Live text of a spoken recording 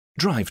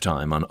Drive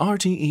Time on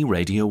RTE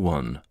Radio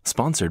 1,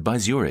 sponsored by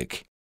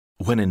Zurich.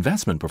 When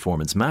investment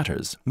performance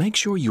matters, make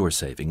sure your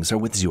savings are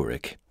with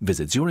Zurich.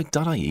 Visit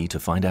zurich.ie to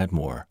find out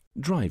more.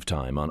 Drive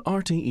Time on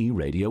RTE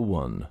Radio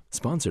 1,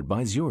 sponsored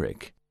by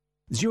Zurich.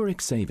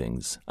 Zurich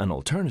Savings, an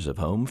alternative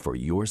home for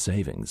your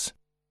savings.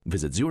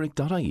 Visit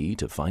zurich.ie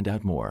to find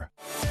out more.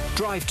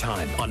 Drive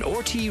Time on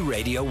RTE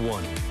Radio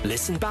 1.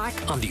 Listen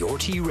back on the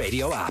RTE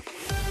Radio app.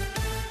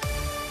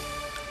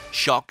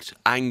 Shocked,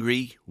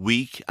 angry,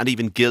 weak and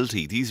even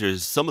guilty. These are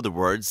some of the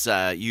words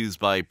used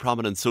by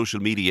prominent social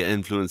media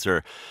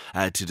influencer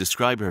to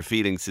describe her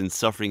feelings since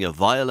suffering a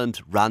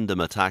violent random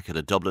attack at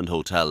a Dublin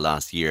hotel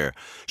last year.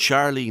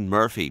 Charleen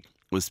Murphy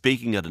was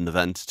speaking at an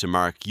event to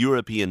mark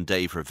European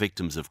Day for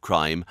Victims of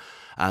Crime,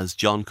 as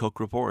John Cooke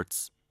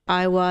reports.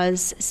 I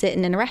was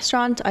sitting in a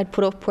restaurant. I'd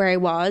put up where I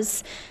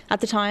was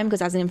at the time,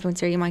 because as an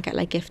influencer you might get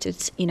like gifted,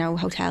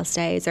 hotel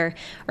stays or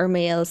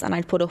meals, and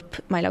I'd put up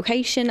my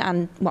location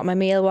and what my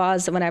meal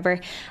was and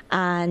whatever,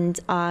 and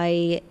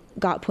I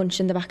got punched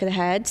in the back of the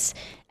head.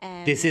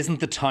 This isn't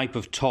the type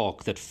of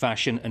talk that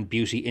fashion and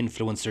beauty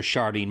influencer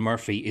Charleen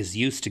Murphy is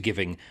used to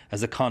giving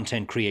as a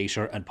content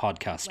creator and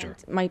podcaster.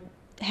 My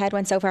head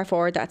went so far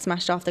forward that it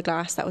smashed off the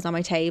glass that was on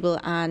my table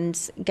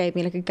and gave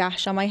me like a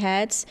gash on my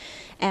head.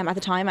 At the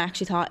time I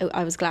actually thought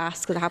I was glass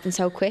because it happened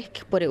so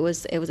quick, but it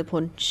was a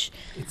punch.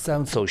 It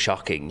sounds so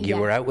shocking. You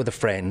were out with a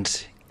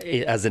friend.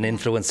 As an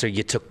influencer,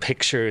 you took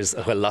pictures.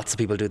 Well, lots of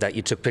people do that.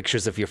 You took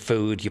pictures of your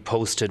food, you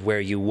posted where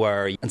you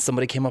were, and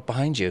somebody came up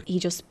behind you. He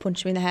just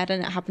punched me in the head,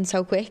 and it happened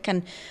so quick.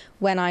 And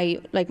when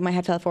my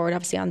head fell forward,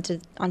 obviously onto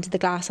the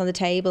glass on the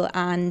table,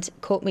 and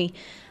cut me.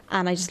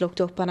 And I just looked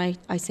up and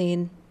I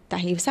seen that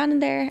he was standing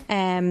there.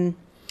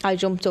 I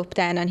jumped up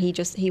then, and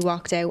he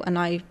walked out, and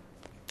I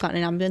got in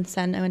an ambulance.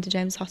 Then I went to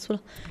James Hospital.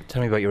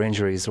 Tell me about your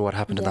injuries or what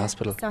happened at the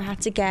hospital. So I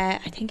had to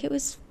get, I think it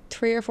was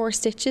 3 or 4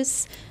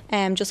 stitches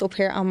just up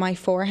here on my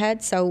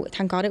forehead. So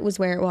thank God it was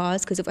where it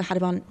was, because if it had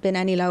been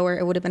any lower,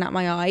 it would have been at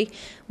my eye,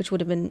 which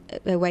would have been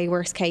a way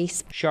worse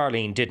case.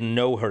 Charleen didn't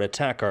know her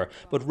attacker,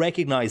 but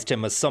recognised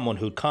him as someone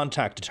who'd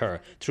contacted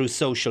her through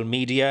social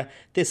media.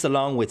 This,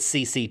 along with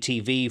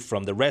CCTV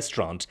from the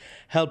restaurant,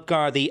 helped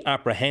Gardaí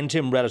apprehend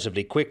him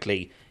relatively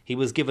quickly. He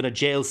was given a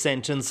jail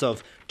sentence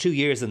of 2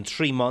 years and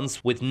 3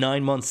 months, with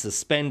 9 months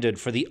suspended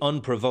for the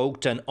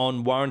unprovoked and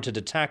unwarranted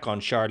attack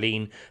on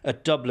Charleen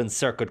at Dublin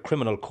Circuit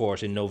Criminal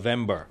Court in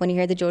November. When you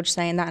hear the judge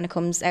saying that and it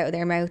comes out of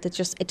their mouth,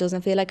 it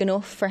doesn't feel like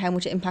enough for how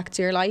much it impacts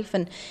your life,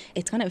 and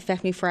it's going to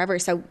affect me forever.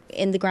 So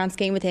in the grand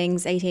scheme of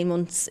things, 18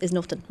 months is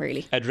nothing,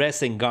 really.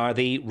 Addressing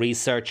Gardaí,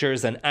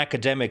 researchers and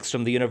academics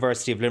from the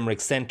University of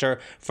Limerick Centre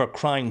for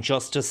Crime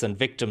Justice and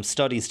Victim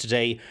Studies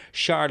today,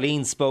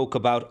 Charleen spoke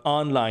about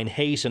online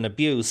hate and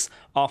abuse,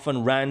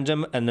 often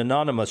random and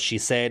anonymous, she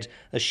said,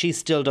 as she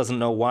still doesn't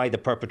know why the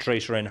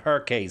perpetrator in her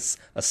case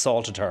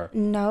assaulted her.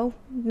 No,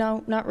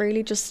 not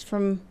really, just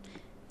from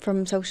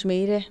social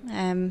media.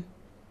 So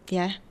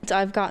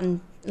I've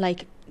gotten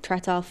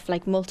threats off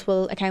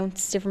multiple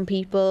accounts, different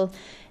people,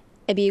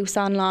 abuse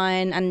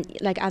online, and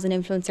as an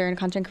influencer and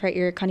content creator,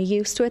 you're kind of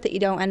used to it, that you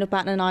don't end up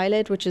batting an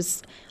eyelid, which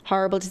is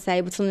horrible to say,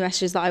 but some of the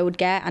messages that I would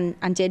get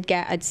and did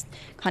get, I'd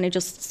kind of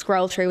just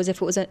scroll through as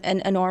if it was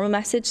a normal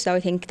message. So I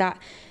think that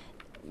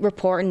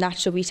reporting that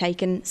should be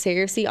taken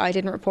seriously. I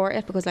didn't report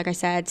it because, like I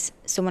said,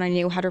 someone I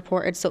knew had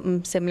reported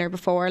something similar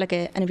before, like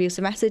an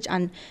abusive message,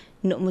 and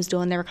nothing was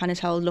done. They were kind of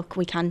told, look,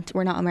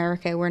 we're not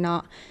America,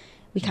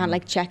 we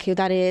can't check who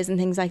that is and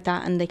things like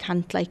that, and they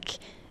can't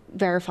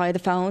verify the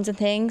phones and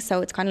things.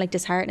 So it's kind of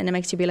disheartening. It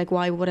makes you be like,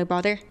 why would I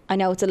bother? I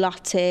know it's a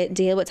lot to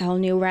deal with. It's a whole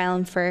new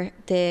realm for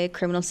the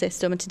criminal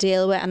system to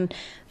deal with, and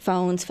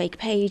phones, fake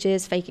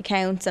pages, fake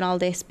accounts and all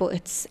this, but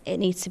it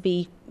needs to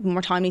be,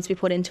 more time needs to be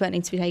put into it. It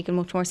needs to be taken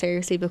much more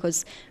seriously,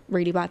 because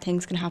really bad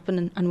things can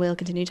happen and will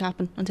continue to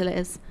happen until it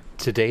is.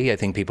 Today, I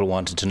think people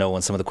wanted to know,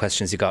 and some of the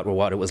questions you got were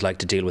what it was like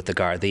to deal with the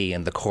Gardaí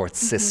and the court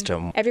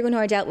system. Everyone who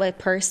I dealt with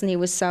personally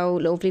was so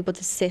lovely, but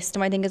the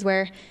system, I think, is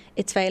where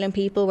it's failing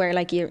people, where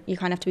you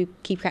kind of have to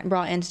keep getting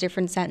brought into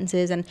different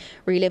sentences and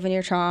reliving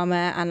your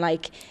trauma,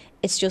 and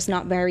it's just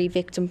not very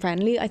victim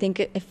friendly. I think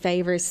it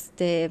favours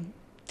the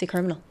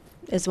criminal,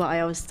 is what I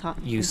always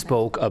thought. You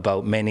spoke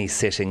about many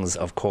sittings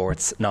of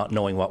courts, not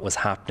knowing what was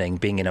happening,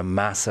 being in a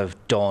massive,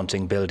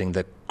 daunting building,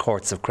 the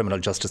Courts of Criminal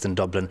Justice in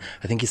Dublin.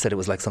 I think you said it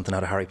was like something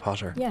out of Harry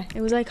Potter. Yeah, it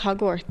was like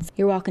Hogwarts.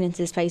 You're walking into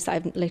this place that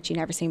I've literally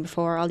never seen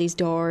before. All these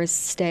doors,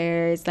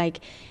 stairs,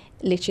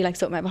 literally like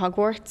something out of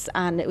Hogwarts,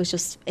 and it's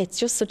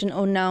just such an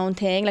unknown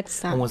thing.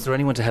 And was there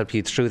anyone to help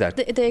you through that?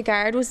 The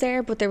guard was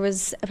there, but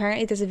there's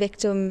a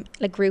victim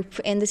group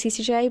in the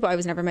CCJ, but I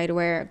was never made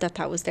aware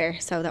that was there.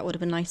 So that would have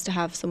been nice to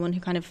have someone who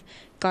kind of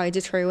guides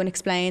you through and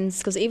explains,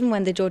 because even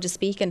when the judge is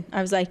speaking,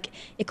 I was like,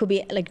 it could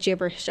be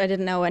gibberish. I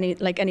didn't know any of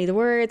the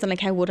words,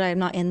 and how would I? I'm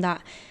not in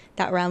that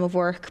realm of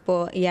work.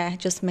 But yeah,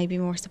 just maybe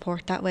more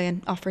support that way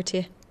and offer to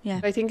you. Yeah.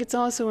 I think it's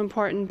also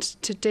important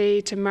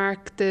today to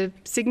mark the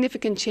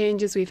significant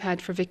changes we've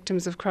had for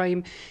victims of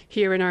crime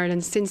here in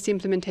Ireland since the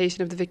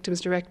implementation of the Victims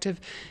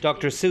Directive.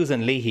 Dr.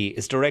 Susan Leahy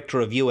is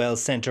Director of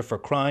UL's Centre for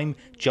Crime,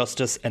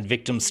 Justice and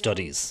Victim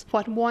Studies.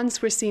 What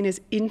once were seen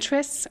as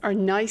interests or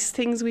nice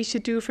things we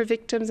should do for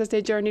victims as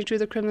they journey through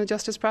the criminal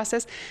justice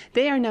process,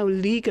 they are now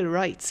legal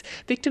rights.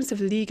 Victims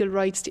have legal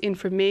rights to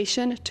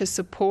information, to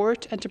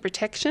support and to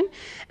protection.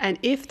 And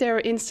if there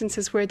are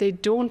instances where they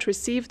don't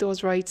receive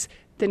those rights,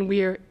 then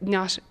we're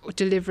not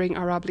delivering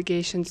our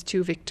obligations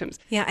to victims.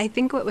 Yeah, I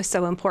think what was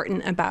so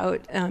important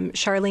about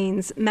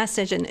Charleen's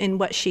message and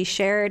what she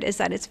shared is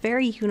that it's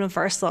very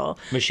universal.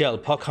 Michelle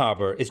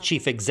Puckharber is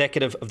Chief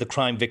Executive of the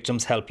Crime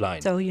Victims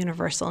Helpline. So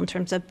universal in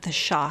terms of the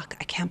shock.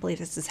 I can't believe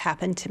this has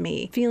happened to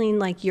me. Feeling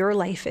like your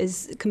life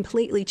is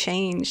completely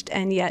changed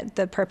and yet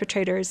the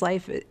perpetrator's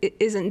life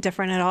isn't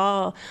different at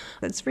all.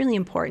 It's really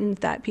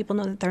important that people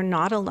know that they're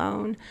not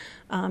alone.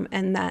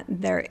 And that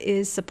there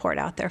is support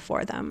out there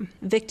for them.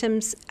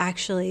 Victims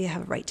actually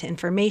have a right to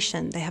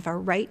information. They have a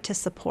right to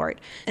support.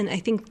 And I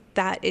think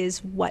that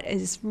is what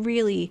has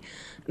really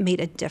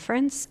made a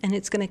difference, and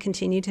it's going to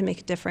continue to make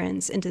a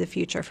difference into the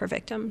future for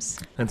victims.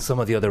 And some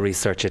of the other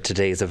research at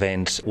today's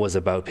event was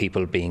about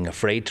people being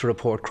afraid to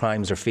report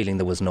crimes or feeling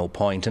there was no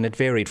point, and it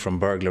varied from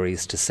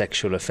burglaries to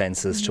sexual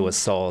offences to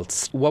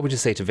assaults. What would you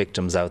say to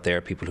victims out there,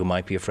 people who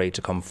might be afraid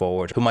to come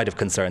forward, who might have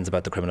concerns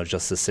about the criminal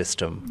justice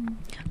system?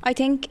 I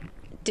think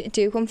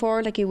do come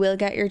forward, like you will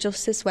get your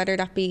justice, whether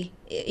that be,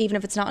 even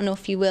if it's not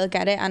enough, you will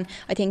get it. And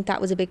I think that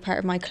was a big part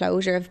of my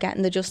closure, of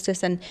getting the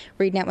justice and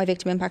reading out my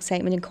victim impact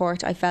statement in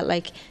court. I felt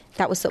like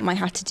that was something I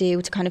had to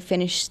do to kind of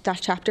finish that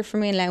chapter for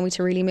me and allow me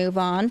to really move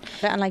on.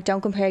 And like,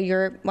 don't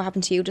compare what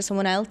happened to you to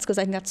someone else, because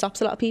I think that stops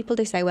a lot of people.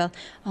 They say, well,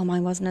 oh,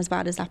 mine wasn't as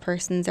bad as that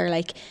person's, or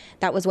like,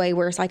 that was way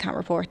worse, I can't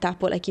report that.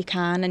 But like, you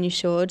can and you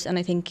should, and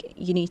I think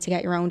you need to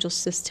get your own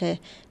justice to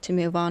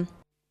move on.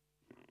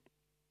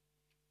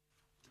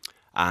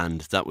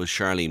 And that was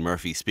Charleen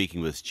Murphy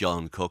speaking with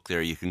John Cooke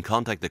there. You can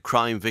contact the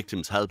Crime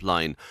Victims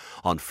Helpline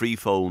on free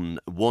phone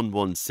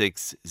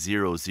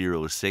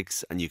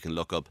 116006, and you can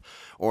look up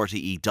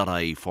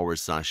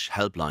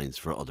rte.ie/helplines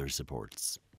for other supports.